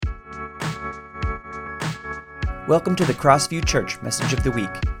Welcome to the Crossview Church Message of the Week.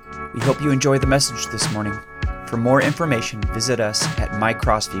 We hope you enjoy the message this morning. For more information, visit us at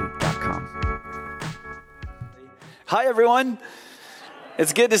mycrossview.com. Hi, everyone.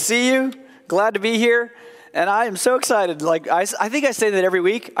 It's good to see you. Glad to be here. And I am so excited. I think I say that every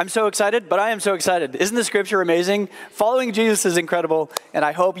week. I'm so excited, but I am so excited. Isn't the scripture amazing? Following Jesus is incredible, and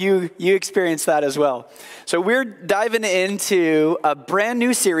I hope you experience that as well. So we're diving into a brand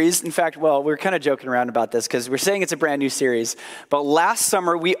new series. In fact, we're kind of joking around about this because we're saying it's a brand new series. But last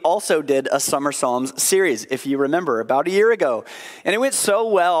summer, we also did a Summer Psalms series, if you remember, about a year ago. And it went so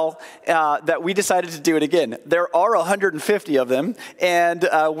well that we decided to do it again. There are 150 of them, and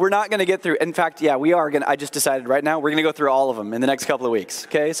we're not going to get through. In fact, we are going to. I just decided right now we're going to go through all of them in the next couple of weeks.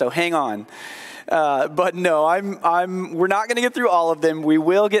 Okay, so hang on. But no, we're not going to get through all of them. We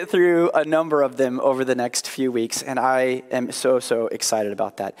will get through a number of them over the next few weeks, and I am so excited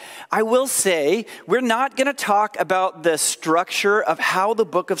about that. I will say we're not going to talk about the structure of how the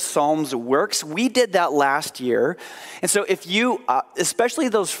book of Psalms works. We did that last year, and so if you, especially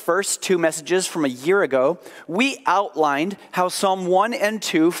those first two messages from a year ago, we outlined how Psalm 1 and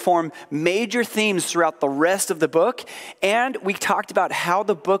 2 form major themes throughout the rest of the book, and we talked about how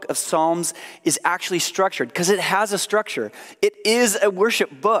the book of Psalms is actually structured, because it has a structure. It is a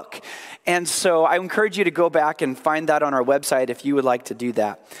worship book. And so I encourage you to go back and find that on our website if you would like to do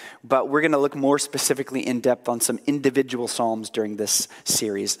that. But we're going to look more specifically in depth on some individual psalms during this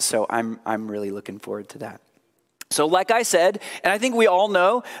series. So I'm really looking forward to that. So like I said, and I think we all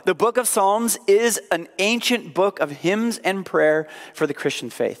know, the book of Psalms is an ancient book of hymns and prayer for the Christian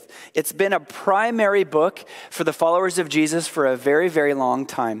faith. It's been a primary book for the followers of Jesus for a very, very long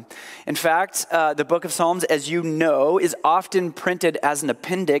time. In fact, the book of Psalms, as you know, is often printed as an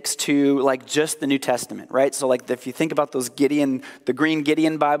appendix to just the New Testament, right? So if you think about those the green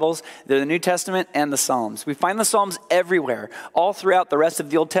Gideon Bibles, they're the New Testament and the Psalms. We find the Psalms everywhere, all throughout the rest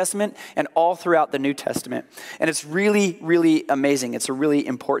of the Old Testament and all throughout the New Testament. And it's really, really amazing. It's a really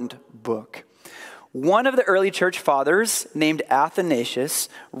important book. One of the early church fathers, named Athanasius,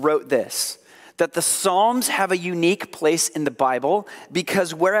 wrote this, that the Psalms have a unique place in the Bible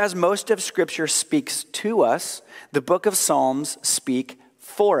because whereas most of Scripture speaks to us, the book of Psalms speak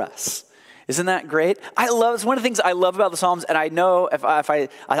for us. Isn't that great? It's one of the things I love about the Psalms, and I know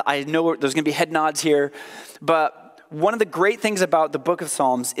I know there's going to be head nods here, but one of the great things about the book of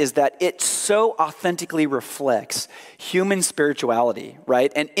Psalms is that it so authentically reflects human spirituality,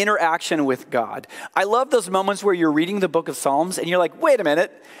 right? And interaction with God. I love those moments where you're reading the book of Psalms and you're like, wait a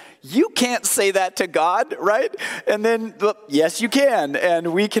minute, you can't say that to God, right? And then, yes, you can.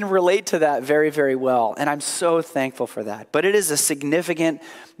 And we can relate to that very, very well. And I'm so thankful for that. But it is a significant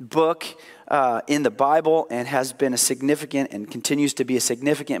book in the Bible and has been a significant and continues to be a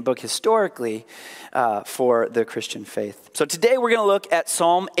significant book historically for the Christian faith. So today we're going to look at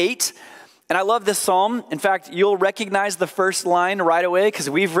Psalm 8. And I love this psalm. In fact, you'll recognize the first line right away because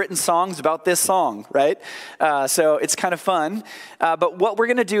we've written songs about this song, right? So it's kind of fun. But what we're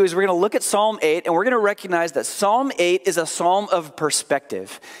going to do is we're going to look at Psalm 8 and we're going to recognize that Psalm 8 is a psalm of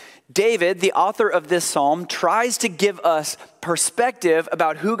perspective. David, the author of this psalm, tries to give us perspective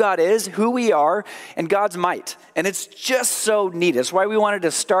about who God is, who we are, and God's might. And it's just so neat. That's why we wanted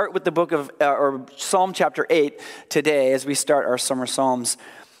to start with the book of, or Psalm chapter 8 today as we start our Summer Psalms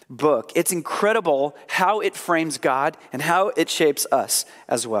book. It's incredible how it frames God and how it shapes us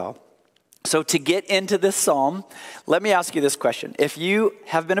as well. So to get into this psalm, let me ask you this question. If you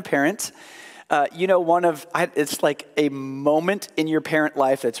have been a parent, it's like a moment in your parent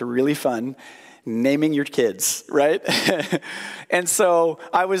life that's really fun, naming your kids, right? And so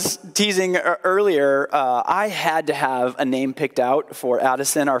I was teasing earlier, I had to have a name picked out for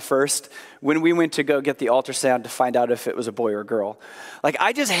Addison, our first, when we went to go get the ultrasound to find out if it was a boy or a girl.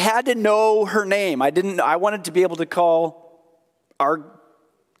 I just had to know her name. I wanted to be able to call our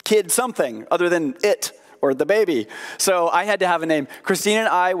kid something other than it. Or the baby. So I had to have a name. Christine and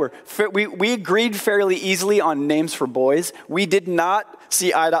I we agreed fairly easily on names for boys. We did not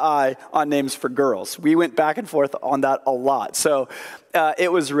see eye to eye on names for girls. We went back and forth on that a lot. So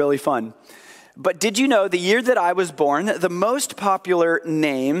it was really fun. But did you know the year that I was born, the most popular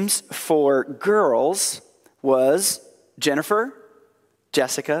names for girls was Jennifer,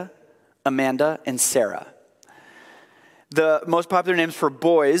 Jessica, Amanda, and Sarah. The most popular names for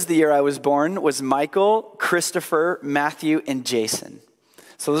boys the year I was born was Michael, Christopher, Matthew, and Jason.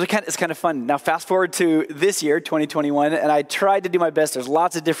 So it's kind of fun. Now fast forward to this year, 2021, and I tried to do my best. There's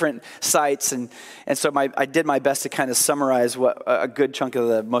lots of different sites, and so I did my best to kind of summarize what a good chunk of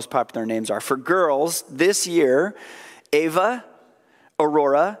the most popular names are. For girls, this year, Ava,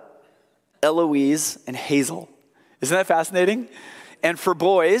 Aurora, Eloise, and Hazel. Isn't that fascinating? And for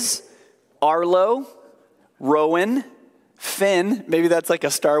boys, Arlo, Rowan, Finn, maybe that's like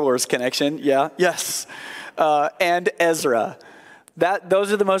a Star Wars connection. Yeah, yes. And Ezra.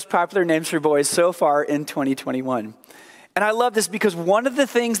 Those are the most popular names for boys so far in 2021. And I love this because one of the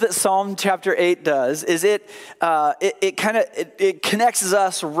things that Psalm chapter 8 does is it connects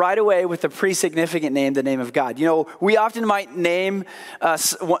us right away with a pretty significant name, the name of God. You know, we often might name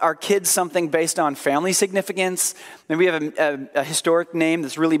our kids something based on family significance. Maybe we have a historic name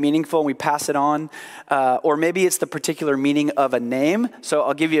that's really meaningful and we pass it on. Or maybe it's the particular meaning of a name. So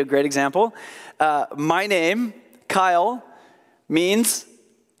I'll give you a great example. My name, Kyle, means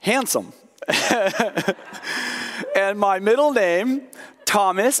handsome. And my middle name,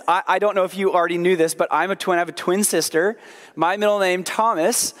 Thomas, I don't know if you already knew this, but I'm a twin. I have a twin sister. My middle name,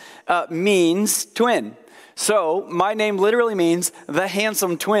 Thomas, means twin. So my name literally means the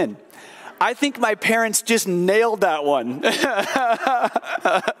handsome twin. I think my parents just nailed that one.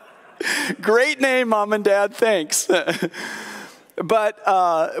 Great name, Mom and Dad, thanks. But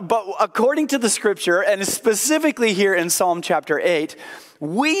according to the scripture, and specifically here in Psalm chapter 8,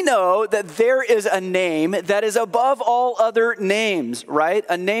 we know that there is a name that is above all other names, right?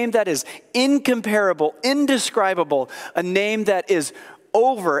 A name that is incomparable, indescribable, a name that is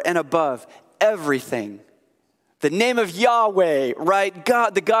over and above everything. The name of Yahweh, right?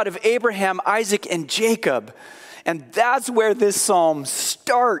 God, the God of Abraham, Isaac, and Jacob. And that's where this psalm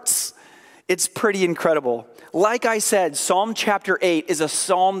starts. It's pretty incredible. Like I said, Psalm chapter 8 is a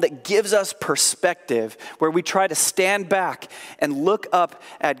psalm that gives us perspective, where we try to stand back and look up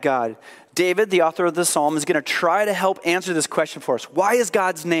at God. David, the author of the psalm, is going to try to help answer this question for us. Why is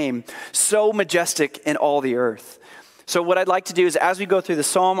God's name so majestic in all the earth? So what I'd like to do is, as we go through the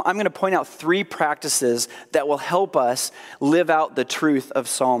psalm, I'm going to point out 3 practices that will help us live out the truth of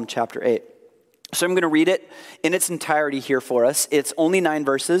Psalm chapter 8. So I'm going to read it in its entirety here for us. It's only 9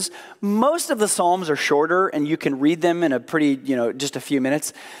 verses. Most of the Psalms are shorter, and you can read them in a pretty, just a few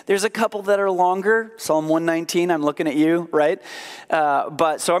minutes. There's a couple that are longer. Psalm 119, I'm looking at you, right? So I'm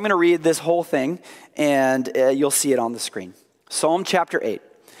going to read this whole thing, and you'll see it on the screen. Psalm chapter 8.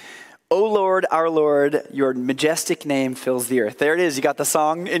 O Lord, our Lord, your majestic name fills the earth. There it is. You got the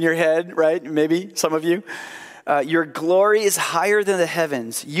song in your head, right? Maybe some of you. Your glory is higher than the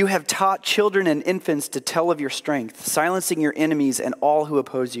heavens. You have taught children and infants to tell of your strength, silencing your enemies and all who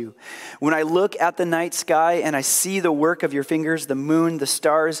oppose you. When I look at the night sky and I see the work of your fingers, the moon, the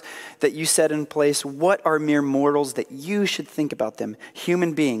stars that you set in place, what are mere mortals that you should think about them,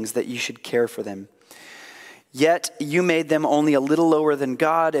 human beings that you should care for them? Yet you made them only a little lower than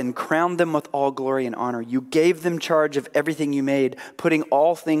God and crowned them with all glory and honor. You gave them charge of everything you made, putting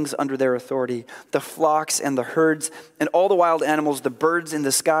all things under their authority, the flocks and the herds and all the wild animals, the birds in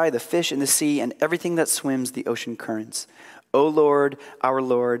the sky, the fish in the sea, and everything that swims the ocean currents. O Lord, our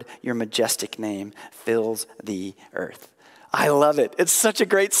Lord, your majestic name fills the earth. I love it. It's such a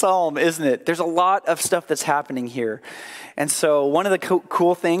great psalm, isn't it? There's a lot of stuff that's happening here. And so one of the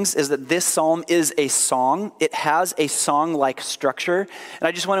cool things is that this psalm is a song. It has a song-like structure. And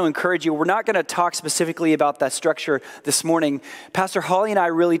I just want to encourage you, we're not going to talk specifically about that structure this morning. Pastor Holly and I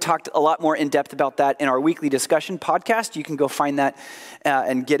really talked a lot more in depth about that in our weekly discussion podcast. You can go find that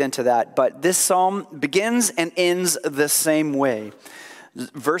and get into that. But this psalm begins and ends the same way.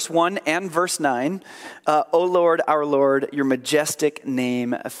 Verse 1 and verse 9, O Lord, our Lord, your majestic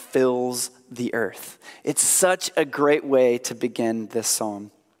name fills the earth. It's such a great way to begin this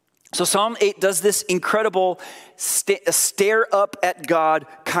psalm. So Psalm 8 does this incredible stare up at God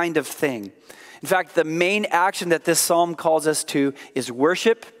kind of thing. In fact, the main action that this psalm calls us to is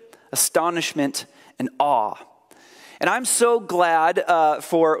worship, astonishment, and awe. And I'm so glad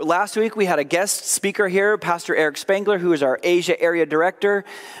for last week we had a guest speaker here, Pastor Eric Spangler, who is our Asia area director.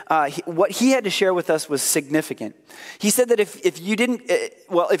 What he had to share with us was significant. He said that if you didn't get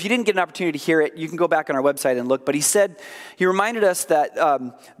an opportunity to hear it, you can go back on our website and look. But he reminded us that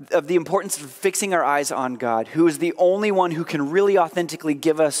of the importance of fixing our eyes on God, who is the only one who can really authentically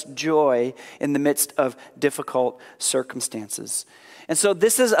give us joy in the midst of difficult circumstances. And so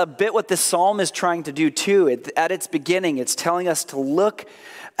this is a bit what this psalm is trying to do too. At its beginning, it's telling us to look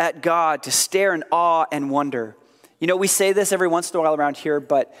at God, to stare in awe and wonder. You know, we say this every once in a while around here,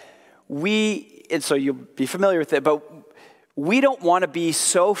 and so you'll be familiar with it, but We don't want to be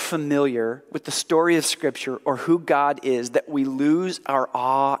so familiar with the story of Scripture or who God is that we lose our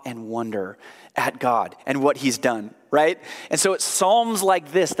awe and wonder at God and what he's done, right? And so it's Psalms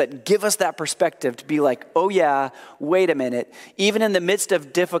like this that give us that perspective to be like, oh yeah, wait a minute. Even in the midst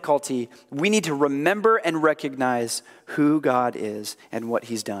of difficulty, we need to remember and recognize who God is and what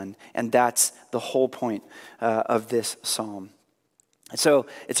he's done. And that's the whole point of this psalm. So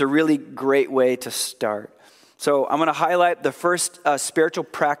it's a really great way to start. So I'm going to highlight the first spiritual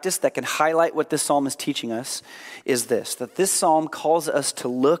practice that can highlight what this psalm is teaching us is this, that this psalm calls us to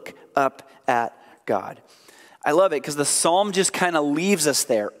look up at God. I love it because the psalm just kind of leaves us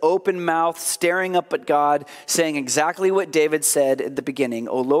there, open mouth, staring up at God, saying exactly what David said at the beginning,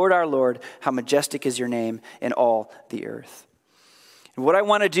 O Lord, our Lord, how majestic is your name in all the earth. And what I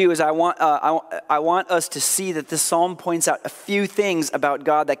want to do is I want us to see that this psalm points out a few things about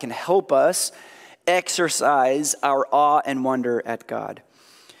God that can help us exercise our awe and wonder at God.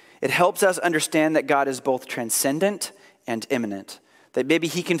 It helps us understand that God is both transcendent and immanent. That maybe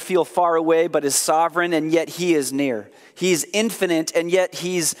he can feel far away but is sovereign and yet he is near. He's infinite and yet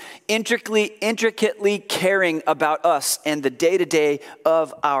he's intricately caring about us and the day-to-day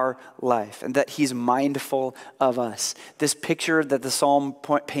of our life. And that he's mindful of us. This picture that the psalm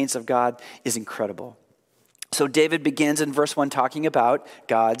paints of God is incredible. So David begins in verse 1 talking about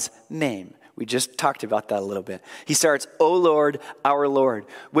God's name. We just talked about that a little bit. He starts, O Lord, our Lord,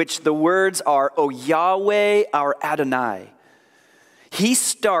 which the words are, O Yahweh, our Adonai.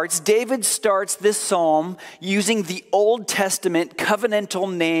 David starts this psalm using the Old Testament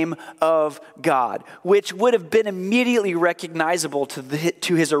covenantal name of God, which would have been immediately recognizable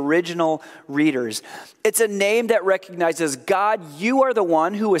to his original readers. It's a name that recognizes, God, you are the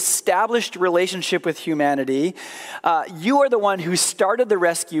one who established relationship with humanity. You are the one who started the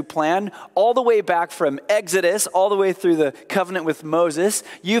rescue plan all the way back from Exodus, all the way through the covenant with Moses.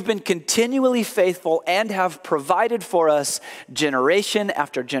 You've been continually faithful and have provided for us generation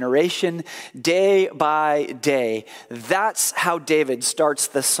after generation, day by day. That's how David starts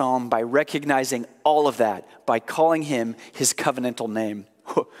the psalm, by recognizing all of that, by calling him his covenantal name.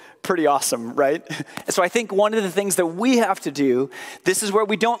 Pretty awesome, right? So I think one of the things that we have to do, this is where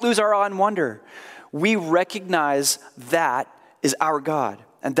we don't lose our awe and wonder. We recognize that is our God.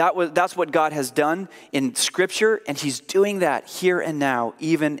 And that's what God has done in Scripture, and he's doing that here and now,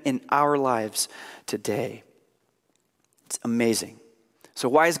 even in our lives today. It's amazing. So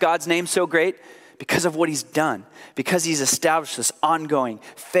why is God's name so great? Because of what he's done. Because he's established this ongoing,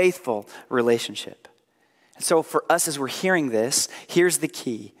 faithful relationship. And so for us as we're hearing this, here's the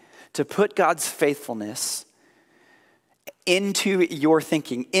key. To put God's faithfulness into your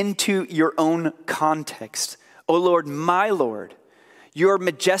thinking, into your own context. O Lord, my Lord, you're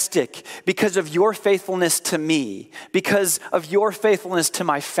majestic because of your faithfulness to me, because of your faithfulness to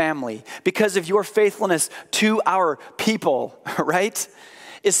my family, because of your faithfulness to our people, right?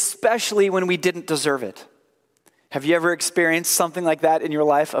 Especially when we didn't deserve it. Have you ever experienced something like that in your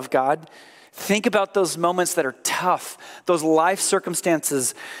life of God? Think about those moments that are tough, those life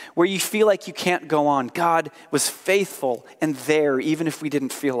circumstances where you feel like you can't go on. God was faithful and there even if we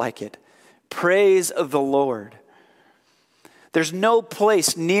didn't feel like it. Praise the Lord. There's no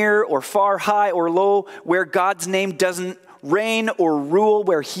place near or far, high or low where God's name doesn't reign or rule,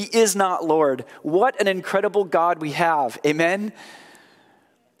 where he is not Lord. What an incredible God we have. Amen?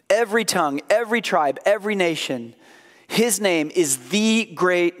 Every tongue, every tribe, every nation, his name is the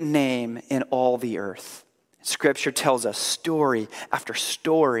great name in all the earth. Scripture tells us story after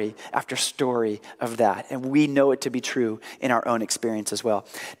story after story of that. And we know it to be true in our own experience as well.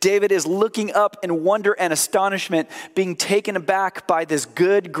 David is looking up in wonder and astonishment, being taken aback by this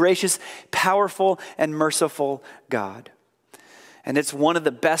good, gracious, powerful, and merciful God. And it's one of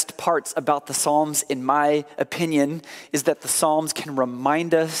the best parts about the Psalms, in my opinion, is that the Psalms can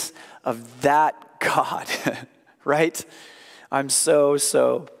remind us of that God, right? I'm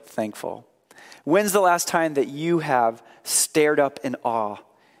so thankful. When's the last time that you have stared up in awe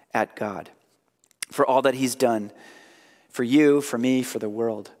at God for all that he's done for you, for me, for the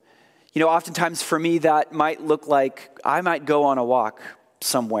world? You know, oftentimes for me that might look like I might go on a walk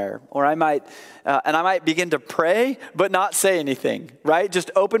somewhere, or I might begin to pray but not say anything, right? Just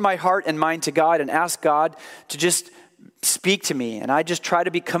open my heart and mind to God and ask God to just speak to me. And I just try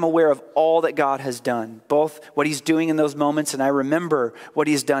to become aware of all that God has done, both what he's doing in those moments, and I remember what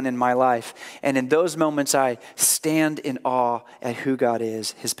he's done in my life. And in those moments, I stand in awe at who God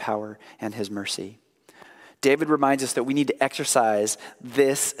is, his power, and his mercy. David reminds us that we need to exercise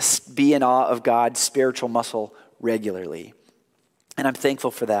this be in awe of God spiritual muscle regularly. And I'm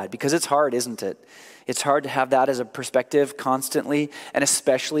thankful for that because it's hard, isn't it? It's hard to have that as a perspective constantly, and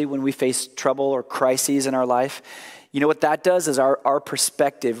especially when we face trouble or crises in our life. You know what that does is our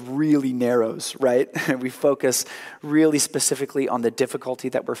perspective really narrows, right? We focus really specifically on the difficulty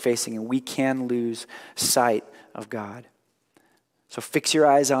that we're facing, and we can lose sight of God. So fix your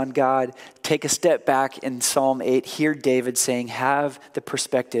eyes on God. Take a step back in Psalm 8. Hear David saying, have the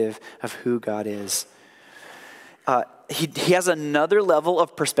perspective of who God is. He has another level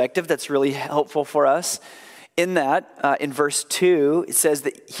of perspective that's really helpful for us. In that, in verse 2, he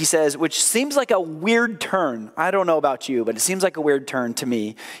says, which seems like a weird turn. I don't know about you, but it seems like a weird turn to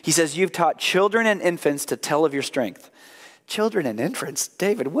me. He says, you've taught children and infants to tell of your strength. Children and infants?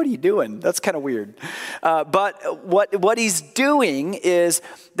 David, what are you doing? That's kind of weird. But what he's doing is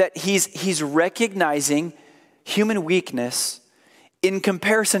that he's recognizing human weakness in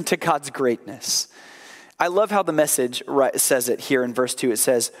comparison to God's greatness. I love how the Message says it here in verse 2. It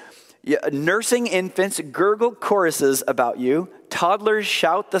says, nursing infants gurgle choruses about you. Toddlers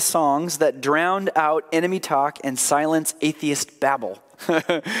shout the songs that drowned out enemy talk and silence atheist babble.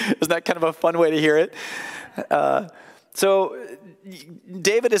 Isn't that kind of a fun way to hear it? So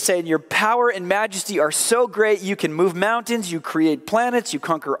David is saying, your power and majesty are so great, you can move mountains, you create planets, you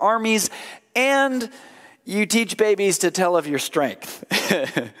conquer armies, and you teach babies to tell of your strength.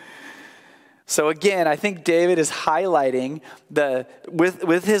 So again, I think David is highlighting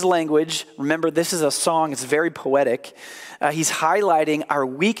with his language. Remember, this is a song. It's very poetic. He's highlighting our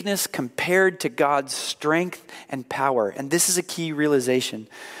weakness compared to God's strength and power. And this is a key realization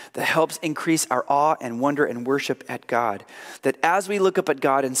that helps increase our awe and wonder and worship at God. That as we look up at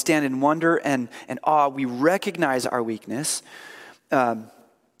God and stand in wonder and awe, we recognize our weakness.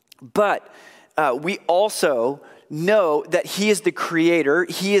 But we also know that he is the creator.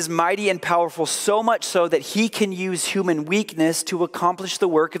 He is mighty and powerful, so much so that he can use human weakness to accomplish the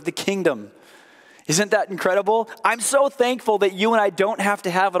work of the kingdom. Isn't that incredible? I'm so thankful that you and I don't have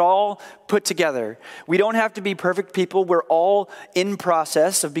to have it all put together. We don't have to be perfect people. We're all in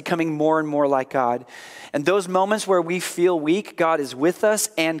process of becoming more and more like God. And those moments where we feel weak, God is with us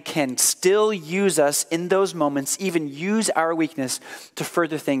and can still use us in those moments, even use our weakness to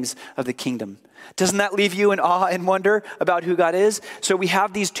further things of the kingdom. Doesn't that leave you in awe and wonder about who God is? So we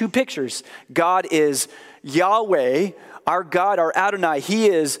have these two pictures. God is Yahweh, our God, our Adonai. He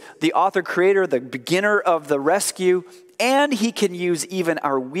is the author, creator, the beginner of the rescue, and he can use even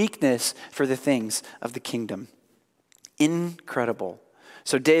our weakness for the things of the kingdom. Incredible.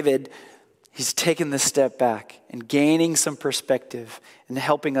 So David, he's taken this step back and gaining some perspective and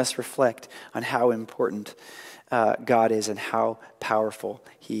helping us reflect on how important God is and how powerful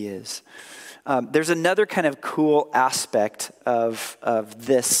he is. There's another kind of cool aspect of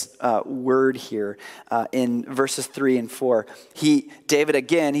this word here in verses 3 and 4. David,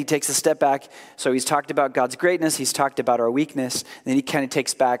 again, he takes a step back. So he's talked about God's greatness. He's talked about our weakness. Then he kind of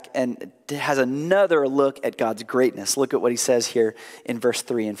takes back and has another look at God's greatness. Look at what he says here in verse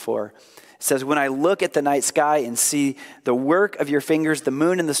 3 and 4. It says, when I look at the night sky and see the work of your fingers, the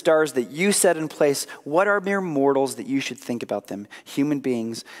moon and the stars that you set in place, what are mere mortals that you should think about them? Human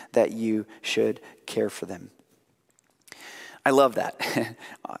beings that you should care for them. I love that.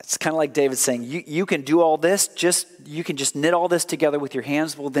 It's kind of like David saying, you can do all this, you can just knit all this together with your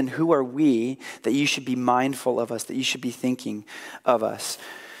hands. Well, then who are we that you should be mindful of us, that you should be thinking of us?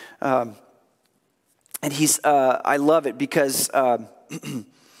 And I love it because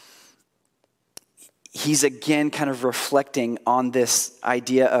he's again kind of reflecting on this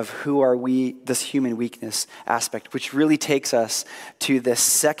idea of who are we, this human weakness aspect, which really takes us to the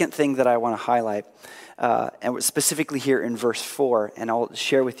second thing that I want to highlight, and specifically here in verse 4, and I'll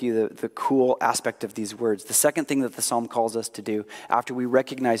share with you the cool aspect of these words. The second thing that the psalm calls us to do after we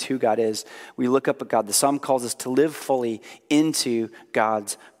recognize who God is, we look up at God. The psalm calls us to live fully into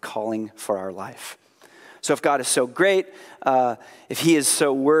God's calling for our life. So if God is so great, if he is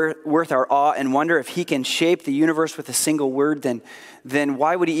so worth our awe and wonder, if he can shape the universe with a single word, then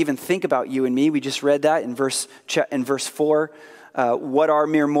why would he even think about you and me? We just read that in verse 4. What are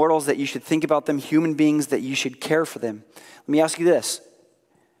mere mortals that you should think about them, human beings that you should care for them? Let me ask you this.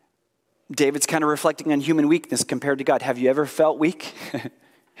 David's kind of reflecting on human weakness compared to God. Have you ever felt weak?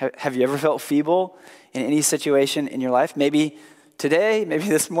 Have you ever felt feeble in any situation in your life? Maybe today, maybe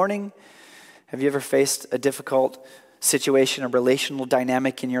this morning. Have you ever faced a difficult situation, a relational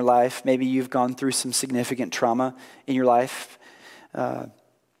dynamic in your life? Maybe you've gone through some significant trauma in your life.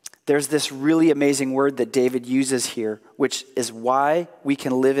 there's this really amazing word that David uses here, which is why we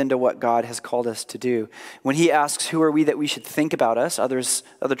can live into what God has called us to do. When he asks, who are we that we should think about us? Other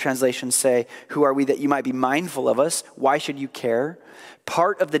translations say, who are we that you might be mindful of us? Why should you care?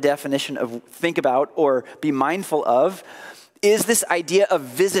 Part of the definition of think about or be mindful of is this idea of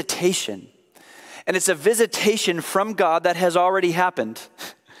visitation. And it's a visitation from God that has already happened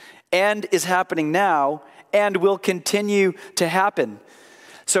and is happening now and will continue to happen.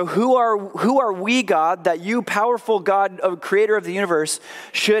 So who are we, God, that you, powerful God, creator of the universe,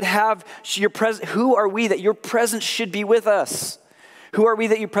 should have your presence? Who are we that your presence should be with us? Who are we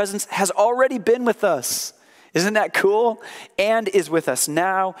that your presence has already been with us? Isn't that cool? And is with us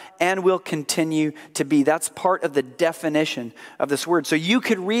now and will continue to be. That's part of the definition of this word. So you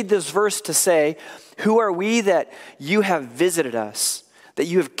could read this verse to say, who are we that you have visited us, that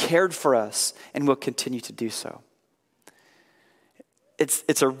you have cared for us and will continue to do so?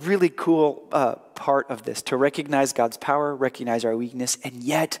 It's a really cool part of this, to recognize God's power, recognize our weakness, and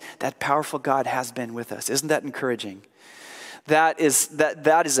yet that powerful God has been with us. Isn't that encouraging? That is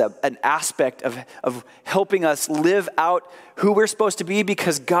an aspect of helping us live out who we're supposed to be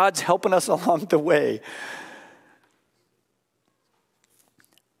because God's helping us along the way.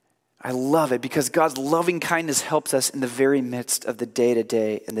 I love it because God's loving kindness helps us in the very midst of the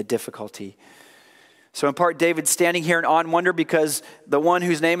day-to-day and the difficulty. So in part, David's standing here in awe and wonder because the one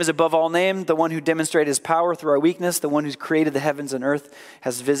whose name is above all name, the one who demonstrated his power through our weakness, the one who's created the heavens and earth,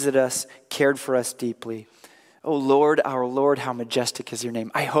 has visited us, cared for us deeply. Oh Lord, our Lord, how majestic is your name.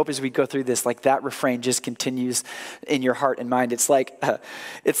 I hope as we go through this, like that refrain just continues in your heart and mind. It's like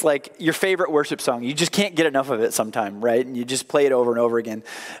your favorite worship song. You just can't get enough of it sometime, right? And you just play it over and over again.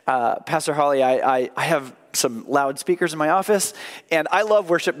 Pastor Holly, I have some loudspeakers in my office, and I love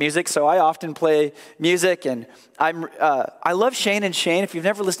worship music, so I often play music, and I love Shane and Shane. If you've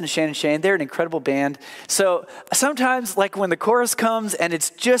never listened to Shane and Shane, they're an incredible band. So sometimes, like when the chorus comes, and it's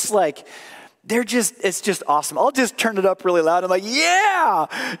just like, it's just awesome. I'll just turn it up really loud. I'm like, yeah,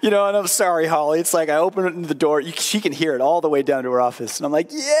 and I'm sorry, Holly. It's like I open the door. She can hear it all the way down to her office. And I'm like,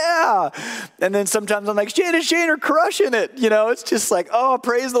 yeah. And then sometimes I'm like, Shane and Shane are crushing it. It's just like, oh,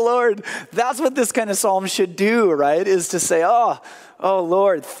 praise the Lord. That's what this kind of psalm should do, right? Is to say, oh,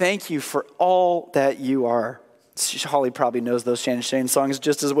 Lord, thank you for all that you are. Holly probably knows those Shane and Shane songs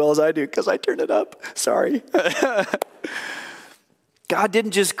just as well as I do because I turn it up. Sorry. God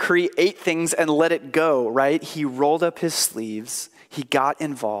didn't just create things and let it go, right? He rolled up his sleeves, he got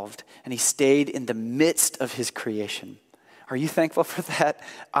involved, and he stayed in the midst of his creation. Are you thankful for that?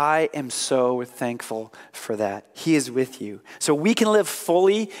 I am so thankful for that. He is with you. So we can live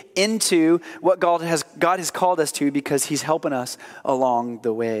fully into what God has called us to because he's helping us along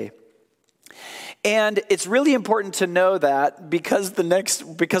the way. And it's really important to know that because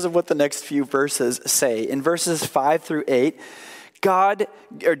of what the next few verses say. In verses 5 through 8,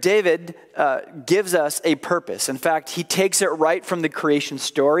 David gives us a purpose. In fact, he takes it right from the creation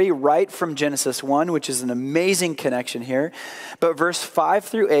story, right from Genesis 1, which is an amazing connection here. But verse 5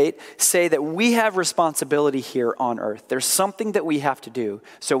 through 8 say that we have responsibility here on earth. There's something that we have to do.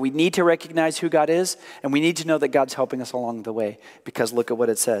 So we need to recognize who God is, and we need to know that God's helping us along the way. Because look at what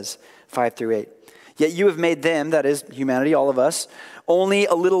it says, 5 through 8. Yet you have made them, that is humanity, all of us, only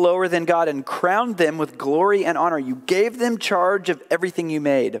a little lower than God and crowned them with glory and honor. You gave them charge of everything you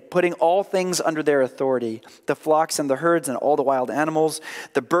made, putting all things under their authority, the flocks and the herds and all the wild animals,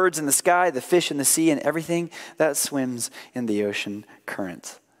 the birds in the sky, the fish in the sea, and everything that swims in the ocean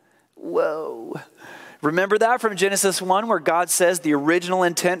currents. Whoa. Remember that from Genesis 1 where God says the original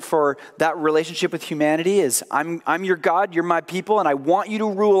intent for that relationship with humanity is, I'm your God, you're my people, and I want you to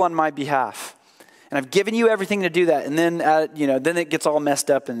rule on my behalf. And I've given you everything to do that. And then, then it gets all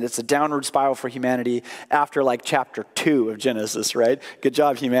messed up and it's a downward spiral for humanity after like chapter 2 of Genesis, right? Good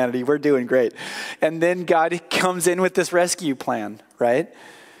job, humanity. We're doing great. And then God comes in with this rescue plan, right?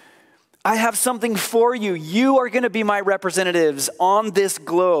 I have something for you. You are going to be my representatives on this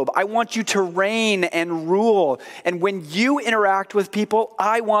globe. I want you to reign and rule. And when you interact with people,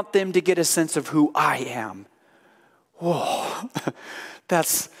 I want them to get a sense of who I am. Whoa,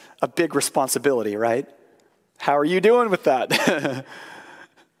 that's a big responsibility, right? How are you doing with that?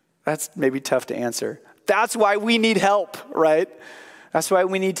 That's maybe tough to answer. That's why we need help, right? That's why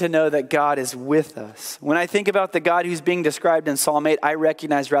we need to know that God is with us. When I think about the God who's being described in Psalm 8, I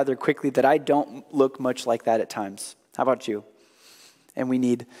recognize rather quickly that I don't look much like that at times. How about you? And we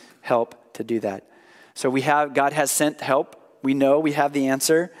need help to do that. So God has sent help. We know we have the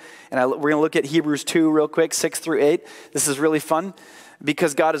answer. And we're going to look at Hebrews 2 real quick, 6 through 8. This is really fun.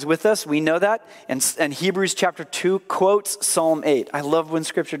 because God is with us. We know that. And Hebrews chapter 2 quotes Psalm 8. I love when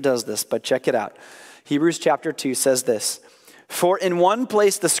Scripture does this, but check it out. Hebrews chapter 2 says this, "For in one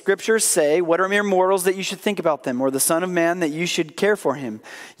place the Scriptures say, 'What are mere mortals that you should think about them, or the Son of Man that you should care for him?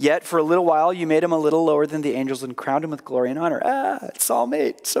 Yet for a little while you made him a little lower than the angels and crowned him with glory and honor.'" It's Psalm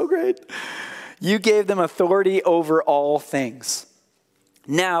 8, so great. "You gave them authority over all things."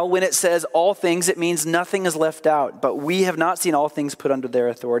 Now, when it says all things, it means nothing is left out. But we have not seen all things put under their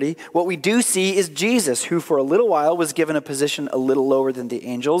authority. What we do see is Jesus, who for a little while was given a position a little lower than the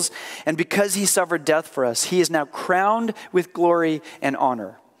angels. And because he suffered death for us, he is now crowned with glory and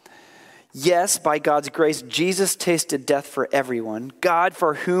honor. Yes, by God's grace, Jesus tasted death for everyone. God,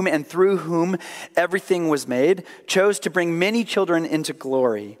 for whom and through whom everything was made, chose to bring many children into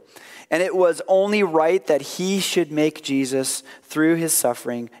glory. And it was only right that he should make Jesus, through his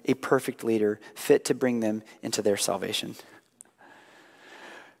suffering, a perfect leader, fit to bring them into their salvation.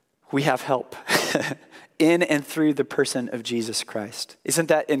 We have help in and through the person of Jesus Christ. Isn't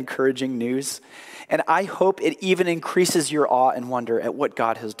that encouraging news? And I hope it even increases your awe and wonder at what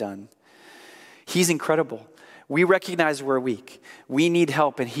God has done. He's incredible. We recognize we're weak. We need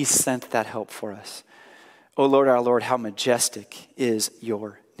help, and he sent that help for us. Oh Lord, our Lord, how majestic is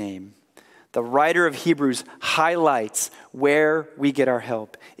your name. The writer of Hebrews highlights where we get our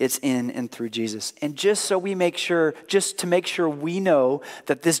help. It's in and through Jesus. And just to make sure we know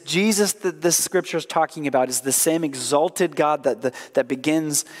that this Jesus that this scripture is talking about is the same exalted God that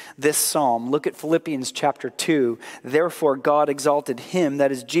begins this psalm. Look at Philippians chapter 2. "Therefore God exalted him,"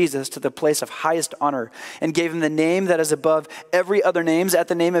 that is Jesus, "to the place of highest honor and gave him the name that is above every other name. At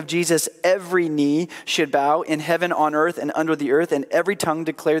the name of Jesus, every knee should bow in heaven, on earth, and under the earth, and every tongue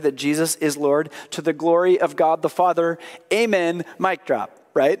declare that Jesus is Lord, to the glory of God the Father." Amen. Mic drop,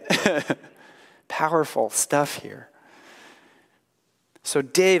 right? Powerful stuff here. So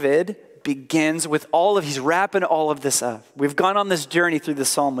David begins with he's wrapping all of this up. We've gone on this journey through the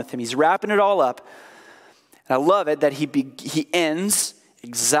psalm with him. He's wrapping it all up. And I love it that he ends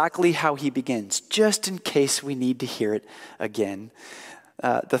exactly how he begins, just in case we need to hear it again.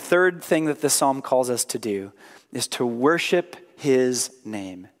 The third thing that the psalm calls us to do is to worship his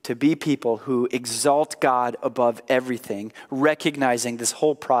name, to be people who exalt God above everything, recognizing this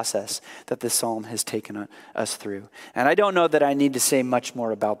whole process that this psalm has taken us through. And I don't know that I need to say much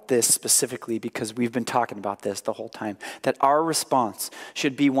more about this specifically, because we've been talking about this the whole time, that our response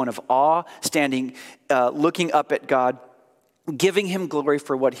should be one of awe, standing, looking up at God, giving him glory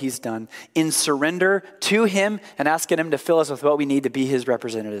for what he's done, in surrender to him, and asking him to fill us with what we need to be his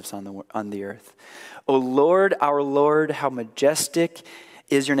representatives on the earth. O Lord, our Lord, how majestic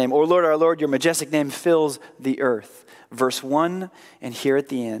is your name. O Lord, our Lord, your majestic name fills the earth. Verse 1, and here at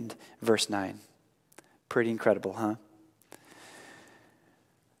the end, verse 9. Pretty incredible, huh?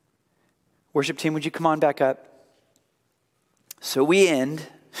 Worship team, would you come on back up? So we end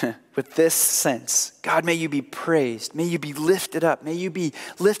with this sense. God, may you be praised. May you be lifted up. May you be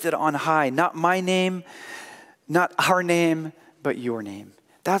lifted on high. Not my name, not our name, but your name.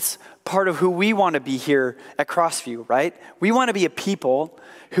 That's part of who we want to be here at Crossview, right? We want to be a people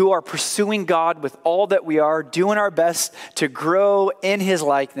who are pursuing God with all that we are, doing our best to grow in his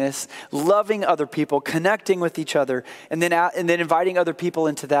likeness, loving other people, connecting with each other, and then inviting other people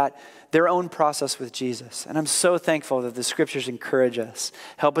into their own process with Jesus. And I'm so thankful that the scriptures encourage us,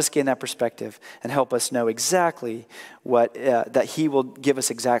 help us gain that perspective, and help us know exactly that he will give us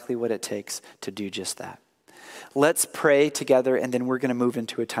exactly what it takes to do just that. Let's pray together, and then we're going to move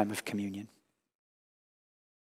into a time of communion.